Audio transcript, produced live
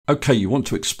Okay, you want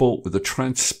to export with a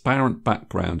transparent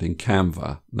background in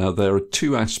Canva. Now there are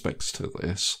two aspects to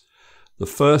this. The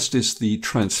first is the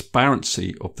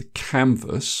transparency of the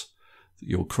canvas that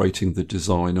you're creating the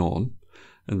design on.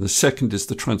 And the second is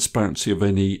the transparency of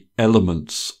any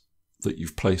elements that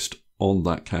you've placed on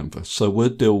that canvas. So we'll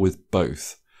deal with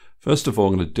both. First of all,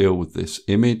 I'm going to deal with this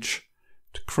image.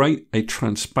 To create a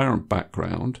transparent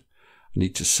background, I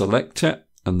need to select it,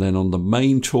 and then on the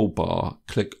main toolbar,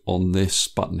 click on this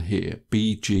button here,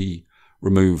 BG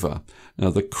Remover.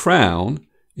 Now the crown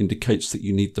indicates that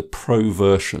you need the Pro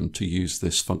version to use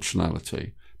this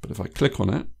functionality. But if I click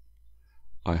on it,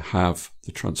 I have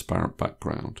the transparent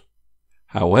background.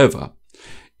 However,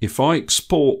 if I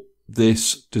export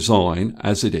this design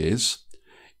as it is,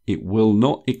 it will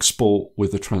not export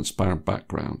with a transparent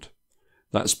background.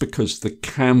 That's because the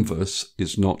canvas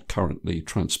is not currently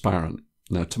transparent.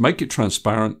 Now to make it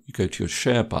transparent, you go to your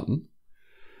share button,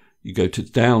 you go to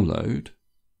download,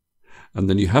 and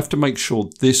then you have to make sure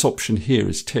this option here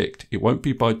is ticked. It won't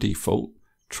be by default,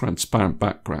 transparent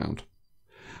background.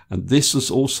 And this is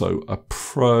also a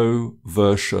Pro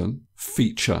version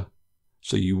feature.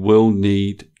 So you will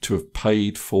need to have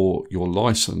paid for your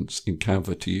license in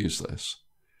Canva to use this.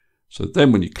 So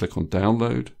then when you click on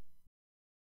download,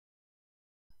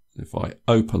 if I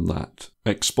open that,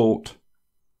 export,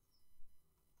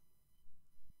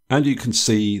 and you can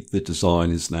see the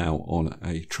design is now on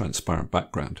a transparent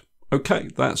background. Okay,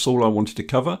 that's all I wanted to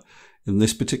cover in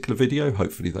this particular video.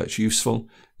 Hopefully that's useful.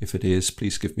 If it is,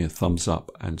 please give me a thumbs up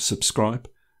and subscribe,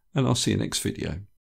 and I'll see you next video.